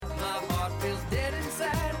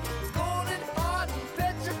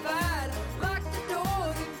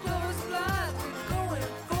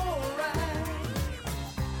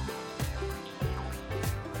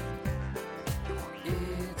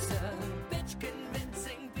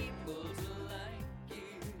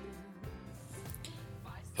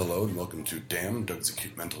Hello and welcome to Damn, Doug's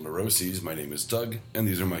Acute Mental Neuroses. My name is Doug, and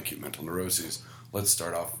these are my acute mental neuroses. Let's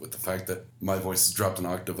start off with the fact that my voice has dropped an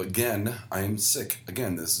octave again. I am sick.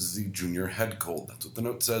 Again, this is the junior head cold. That's what the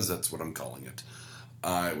note says, that's what I'm calling it.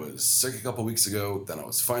 I was sick a couple weeks ago, then I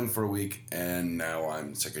was fine for a week, and now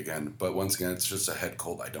I'm sick again. But once again, it's just a head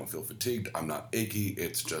cold. I don't feel fatigued, I'm not achy,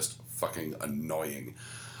 it's just fucking annoying.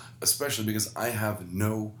 Especially because I have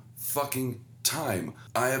no fucking time.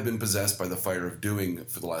 I have been possessed by the fire of doing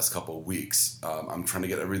for the last couple of weeks. I'm trying to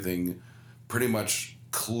get everything pretty much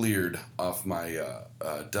cleared off my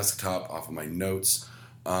desktop, off of my notes,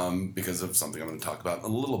 because of something I'm going to talk about in a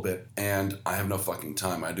little bit, and I have no fucking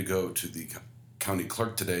time. I had to go to the county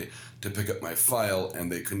clerk today to pick up my file,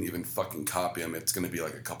 and they couldn't even fucking copy them. It's going to be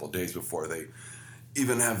like a couple of days before they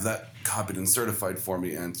even have that copied and certified for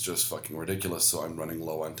me, and it's just fucking ridiculous, so I'm running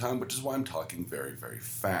low on time, which is why I'm talking very, very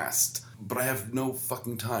fast. But I have no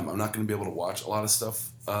fucking time. I'm not going to be able to watch a lot of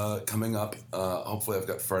stuff coming up. Hopefully I've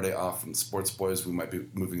got Friday off from Sports Boys. We might be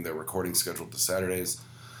moving their recording schedule to Saturdays,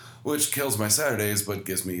 which kills my Saturdays, but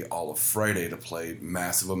gives me all of Friday to play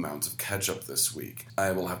massive amounts of catch-up this week.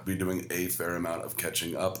 I will have to be doing a fair amount of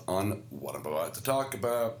catching up on what I'm about to talk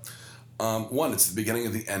about. One, it's the beginning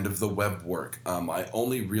of the end of the web work. I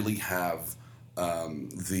only really have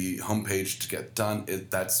the homepage to get done.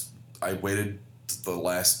 I waited the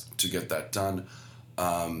last to get that done.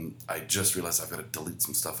 I just realized I've got to delete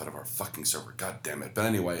some stuff out of our fucking server. God damn it. But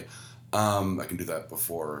anyway, I can do that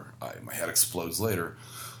before my head explodes later.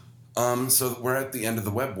 So we're at the end of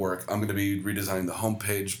the web work. I'm going to be redesigning the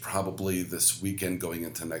homepage probably this weekend going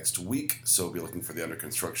into next week. So we'll be looking for the under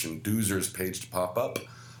construction Doozers page to pop up.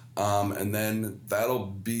 And then that'll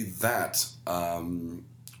be that.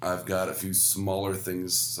 I've got a few smaller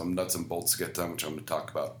things, some nuts and bolts to get done, which I'm going to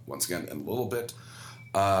talk about once again in a little bit.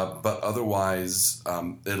 But otherwise,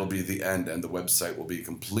 it'll be the end, and the website will be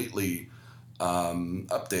completely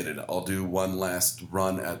updated. I'll do one last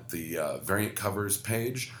run at the variant covers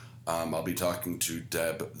page. I'll be talking to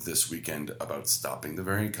Deb this weekend about stopping the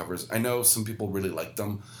variant covers. I know some people really like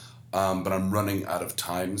them, but I'm running out of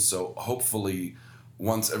time, so hopefully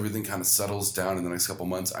once everything kind of settles down in the next couple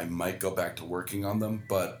months, I might go back to working on them,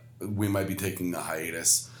 but we might be taking a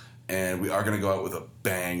hiatus, and we are going to go out with a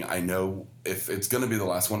bang. I know if it's going to be the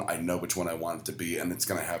last one, I know which one I want it to be, and it's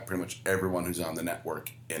going to have pretty much everyone who's on the network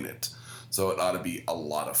in it. So it ought to be a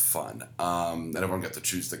lot of fun. And everyone got to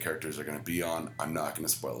choose the characters they're going to be on. I'm not going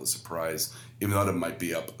to spoil the surprise, even though it might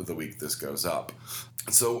be up the week this goes up.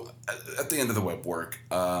 So at the end of the web work,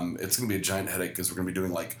 it's going to be a giant headache because we're going to be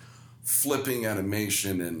doing like flipping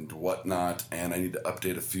animation and whatnot, and I need to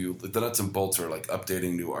update a few. The nuts and bolts are like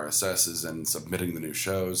updating new RSSs and submitting the new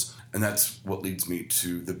shows, and that's what leads me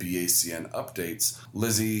to the BACN updates.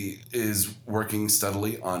 Lizzie is working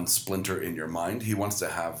steadily on Splinter in Your Mind. He wants to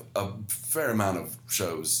have a fair amount of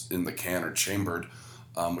shows in the can or chambered,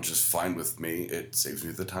 which is fine with me. It saves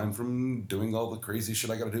me the time from doing all the crazy shit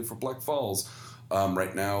I gotta do for Black Falls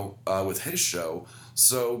right now with his show.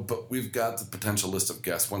 So, but we've got the potential list of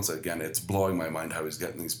guests. Once again, it's blowing my mind how he's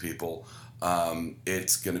getting these people.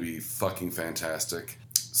 It's going to be fucking fantastic.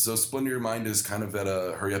 So Splinter Your Mind is kind of at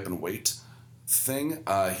a hurry up and wait thing.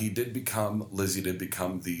 Lizzie did become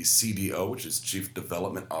the CDO, which is Chief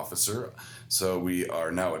Development Officer. So we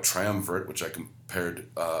are now a triumvirate, which I compared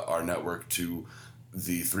our network to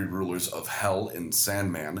the three rulers of hell in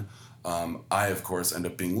Sandman. I, of course, end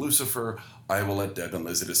up being Lucifer. I will let Deb and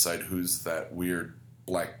Lizzie decide who's that weird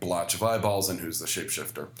black blotch of eyeballs and who's the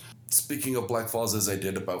shapeshifter. Speaking of Black Falls, as I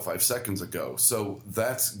did about 5 seconds ago, so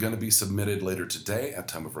that's going to be submitted later today at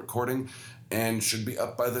time of recording and should be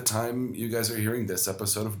up by the time you guys are hearing this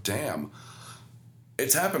episode of Damn.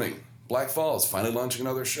 It's happening. Black Falls, finally launching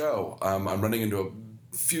another show. I'm running into a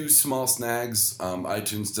few small snags.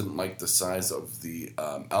 iTunes didn't like the size of the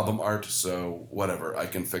album art, so whatever. I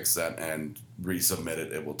can fix that and resubmit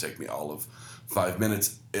it. It will take me all of 5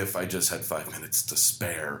 minutes if I just had 5 minutes to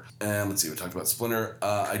spare. And let's see, we talked about Splinter.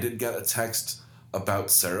 I did get a text about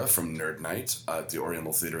Sarah from Nerd Night at the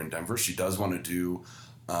Oriental Theater in Denver. She does want to do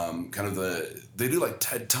they do like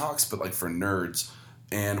TED Talks, but like for nerds.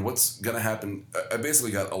 And what's going to happen, I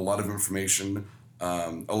basically got a lot of information,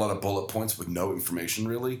 a lot of bullet points with no information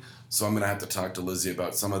really. So I'm going to have to talk to Lizzie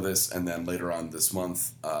about some of this, and then later on this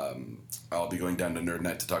month, I'll be going down to Nerd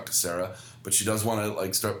Night to talk to Sarah. But she does want to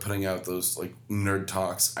like start putting out those like nerd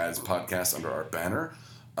talks as podcasts under our banner.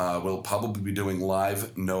 We'll probably be doing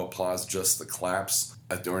live, no applause, just the claps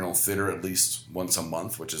at the Oriental Theater at least once a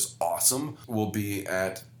month, which is awesome. We'll be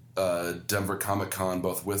at Denver Comic Con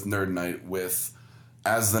both with Nerd Night, with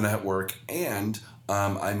as the network, and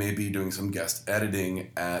I may be doing some guest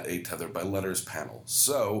editing at a Tethered by Letters panel.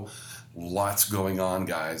 So, lots going on,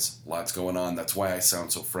 guys. Lots going on. That's why I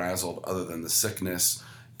sound so frazzled, other than the sickness.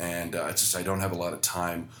 And I don't have a lot of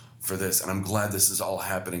time for this. And I'm glad this is all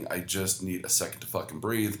happening. I just need a second to fucking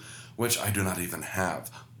breathe, which I do not even have.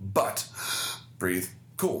 But, breathe.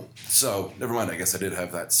 Cool. So, never mind. I guess I did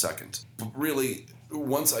have that second. But really,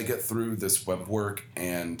 once I get through this web work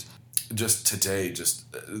and just today,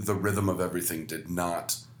 the rhythm of everything did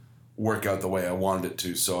not work out the way I wanted it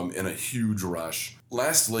to, so I'm in a huge rush.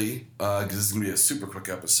 Lastly, because this is going to be a super quick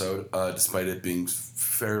episode, despite it being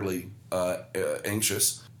fairly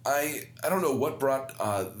anxious, I don't know what brought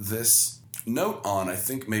this note on. I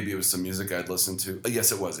think maybe it was some music I'd listened to.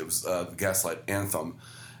 Yes, it was. It was the Gaslight Anthem,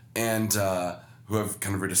 and who I've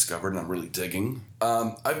kind of rediscovered and I'm really digging.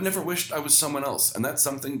 I've never wished I was someone else, and that's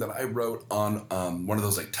something that I wrote on one of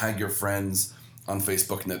those like tag your friends on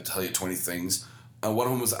Facebook and they'll tell you 20 things. One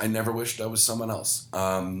of them was I never wished I was someone else,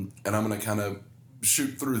 and I'm going to kind of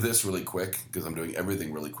shoot through this really quick because I'm doing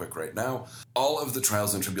everything really quick right now. All of the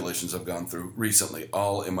trials and tribulations I've gone through recently,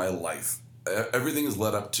 all in my life, everything has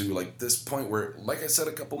led up to like this point where, like I said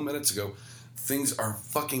a couple minutes ago, things are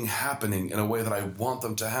fucking happening in a way that I want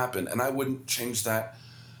them to happen, and I wouldn't change that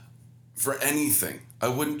for anything. I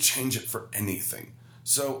wouldn't change it for anything.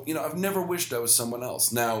 So, I've never wished I was someone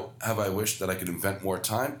else. Now, have I wished that I could invent more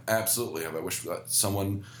time? Absolutely. Have I wished that I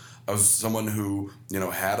was someone who,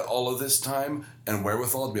 had all of this time and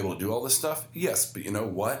wherewithal to be able to do all this stuff? Yes, but you know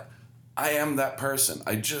what? I am that person.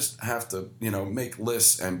 I just have to, make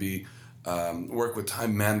lists and work with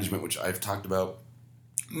time management, which I've talked about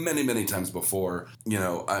many, many times before.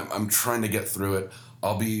 I'm trying to get through it.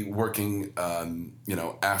 I'll be working,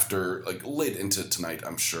 after, like, late into tonight,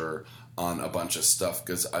 I'm sure, on a bunch of stuff,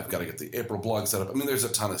 because I've got to get the April blog set up. I mean, there's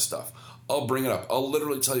a ton of stuff. I'll bring it up. I'll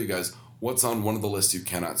literally tell you guys what's on one of the lists you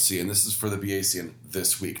cannot see, and this is for the BACN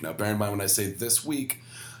this week. Now, bear in mind, when I say this week,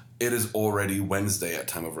 it is already Wednesday at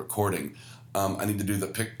time of recording. I need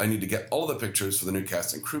to get all of the pictures for the new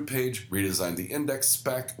cast and crew page, redesign the index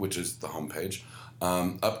spec, which is the homepage,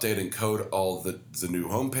 update and code all the new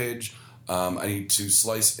homepage. I need to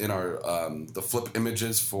slice in the flip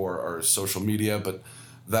images for our social media, but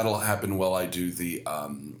that'll happen while I do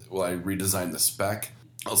while I redesign the spec.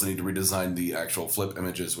 I also need to redesign the actual flip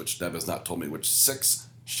images, which Deb has not told me which 6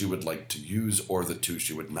 she would like to use, or the 2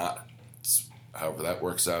 she would not. However that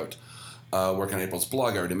works out. Work on April's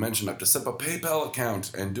blog, I already mentioned. I have to set up a PayPal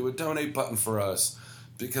account and do a donate button for us,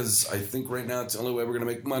 because I think right now it's the only way we're going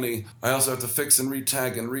to make money. I also have to fix and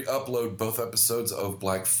retag and re-upload both episodes of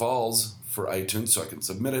Black Falls for iTunes so I can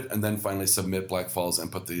submit it, and then finally submit Black Falls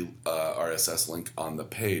and put the RSS link on the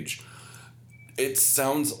page. It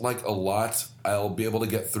sounds like a lot. I'll be able to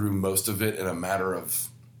get through most of it in a matter of...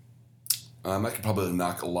 I could probably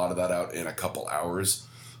knock a lot of that out in a couple hours.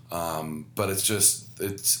 But it's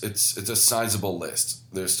a sizable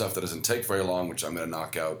list. There's stuff that doesn't take very long, which I'm going to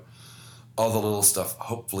knock out. All the little stuff,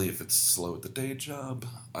 hopefully if it's slow at the day job,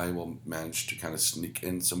 I will manage to kind of sneak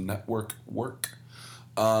in some network work.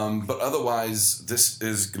 But otherwise, this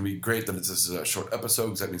is going to be great that this is a short episode,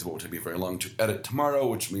 because that means it won't take me very long to edit tomorrow,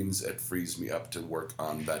 which means it frees me up to work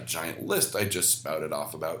on that giant list I just spouted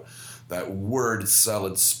off about. That word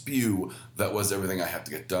salad spew that was everything I have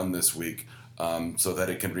to get done this week, so that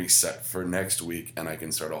it can reset for next week, and I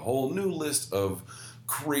can start a whole new list of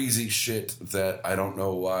crazy shit that I don't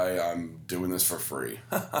know why I'm doing this for free.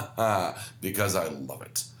 Because I love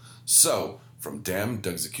it. So, from Damn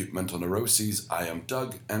Doug's Acute Mental Neuroses, I am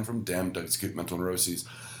Doug, and from Damn Doug's Acute Mental Neuroses,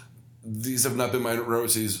 these have not been my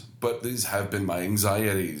neuroses, but these have been my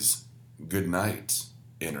anxieties. Good night,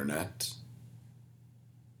 Internet.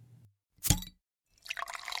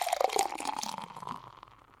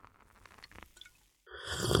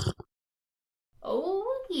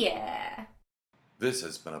 Oh, yeah. This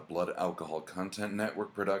has been a Blood Alcohol Content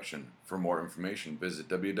Network production. For more information, visit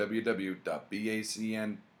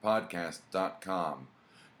www.bacnpodcast.com.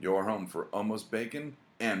 Your home for Almost Bacon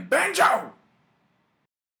and Banjo!